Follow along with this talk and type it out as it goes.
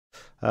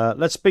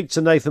Let's speak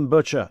to Nathan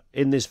Butcher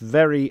in this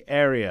very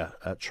area,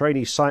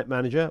 Trainee Site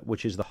Manager,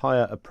 which is the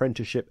higher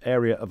apprenticeship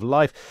area of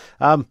life.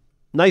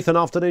 Nathan,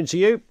 afternoon to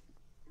you.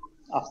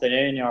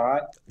 Afternoon, you all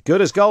right?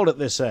 Good as gold at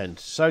this end.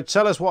 So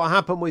tell us what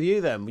happened with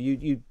you then.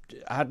 You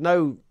had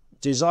no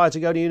desire to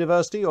go to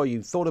university, or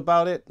you thought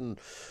about it, and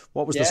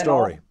what was the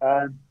story?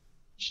 No,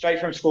 straight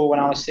from school when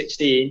I was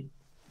 16,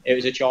 it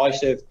was a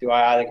choice of do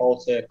I either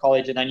go to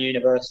college and then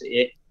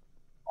university,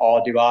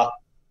 or do I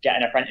get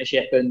an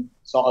apprenticeship and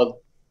sort of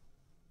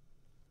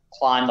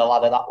climb the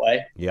ladder that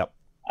way. Yep.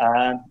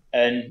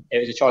 And it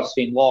was a choice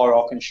between law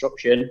or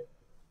construction,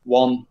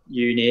 one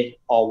uni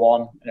or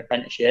one an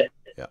apprenticeship.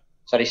 Yep.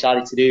 So I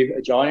decided to do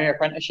a joinery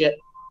apprenticeship.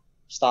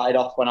 Started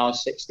off when I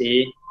was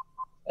 16,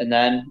 and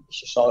then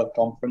it's just sort of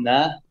gone from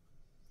there.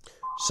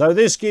 So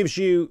this gives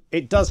you,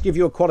 it does give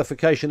you a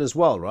qualification as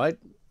well, right?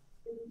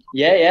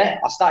 Yeah.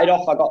 I started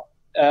off,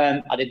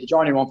 I did the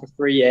joinery one for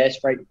 3 years,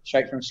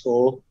 straight from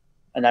school.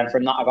 And then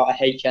from that, I got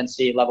a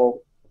HNC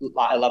level,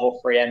 like a level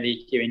 3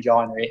 MVQ in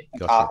joinery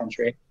and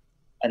carpentry.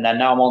 And then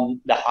now I'm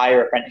on the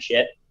higher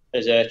apprenticeship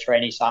as a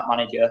trainee site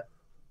manager.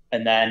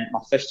 And then my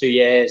first 2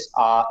 years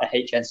are a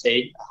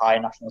HNC, a higher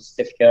national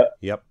certificate.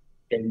 Yep.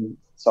 In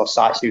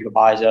site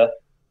supervisor.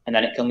 And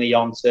then it can lead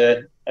on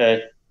to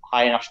a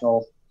higher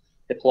national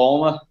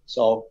diploma.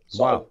 So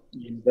sort of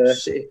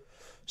university.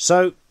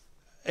 So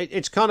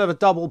it's kind of a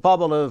double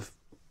bubble of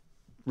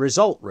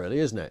result, really,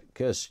 isn't it?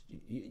 Because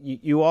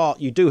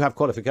you do have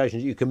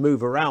qualifications you can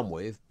move around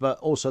with, but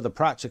also the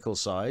practical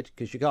side,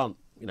 because you can't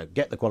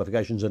get the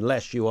qualifications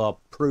unless you are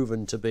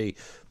proven to be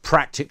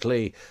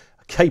practically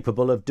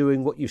capable of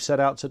doing what you set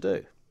out to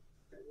do.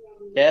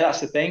 Yeah, that's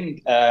the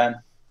thing.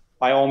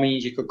 By all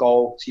means, you could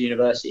go to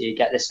university,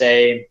 get the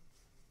same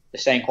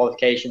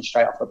qualification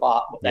straight off the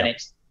bat, but then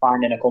it's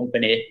finding a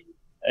company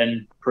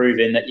and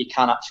proving that you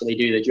can actually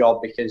do the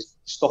job, because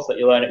stuff that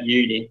you learn at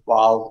uni,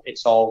 while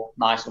it's all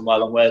nice and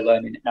well and we're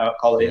learning it now at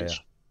college,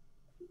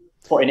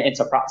 putting it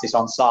into practice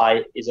on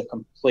site is a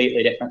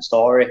completely different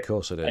story. Of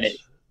course it is. And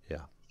it's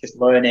just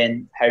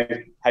learning how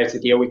to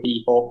deal with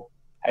people,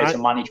 how to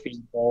manage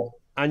people.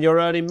 And you're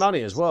earning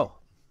money as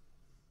well.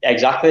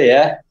 Exactly,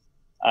 yeah.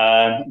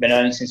 Been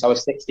earning since I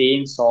was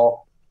 16,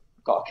 so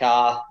got a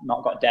car,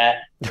 not got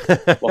debt.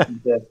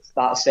 Looking to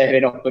start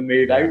saving up and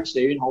move out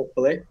soon,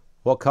 hopefully.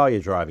 What car are you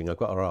driving? I've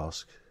got to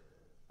ask.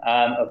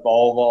 A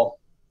Volvo.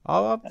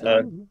 Oh,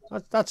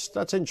 that's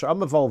interesting.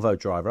 I'm a Volvo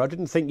driver. I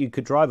didn't think you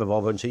could drive a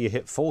Volvo until you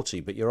hit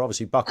 40, but you're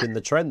obviously bucking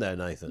the trend there,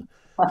 Nathan.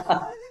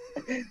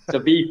 It's a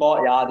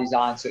B40R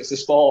design, so it's a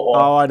sport one.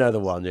 Oh, I know the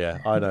one, yeah.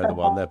 I know the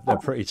one. They're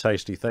pretty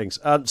tasty things.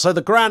 So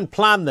the grand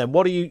plan then,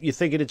 what are you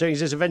thinking of doing? Is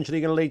this eventually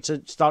going to lead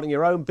to starting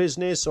your own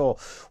business, or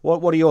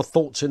what are your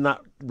thoughts in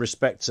that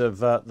respect of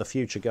the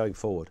future going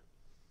forward?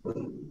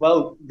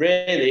 Well,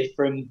 really,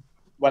 from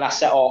when I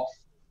set off,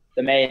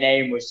 the main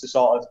aim was to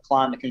sort of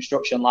climb the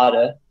construction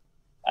ladder,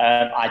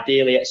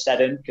 ideally at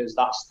Seddon, because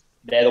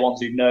they're the ones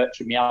who've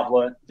nurtured me. I've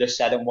learned the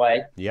Seddon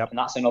way. Yep. And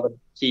that's another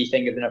key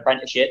thing of an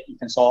apprenticeship. You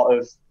can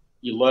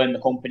you learn the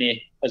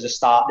company as a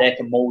start. They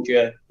can mould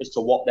you as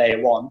to what they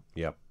want.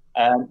 Yep.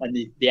 And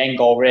the end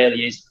goal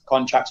really is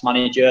contracts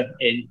manager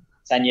in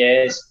 10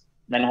 years,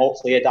 and then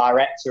hopefully a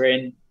director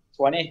in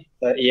 20,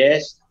 30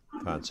 years.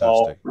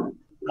 Fantastic. So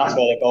that's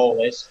what the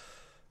goal is.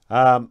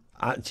 And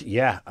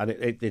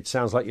it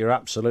sounds like you're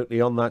absolutely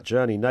on that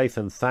journey.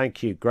 Nathan,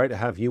 thank you. Great to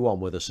have you on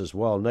with us as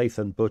well.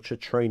 Nathan Butcher,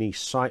 Trainee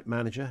Site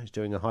Manager. He's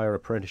doing a higher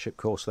apprenticeship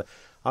course there.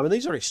 I mean,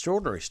 these are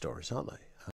extraordinary stories, aren't they?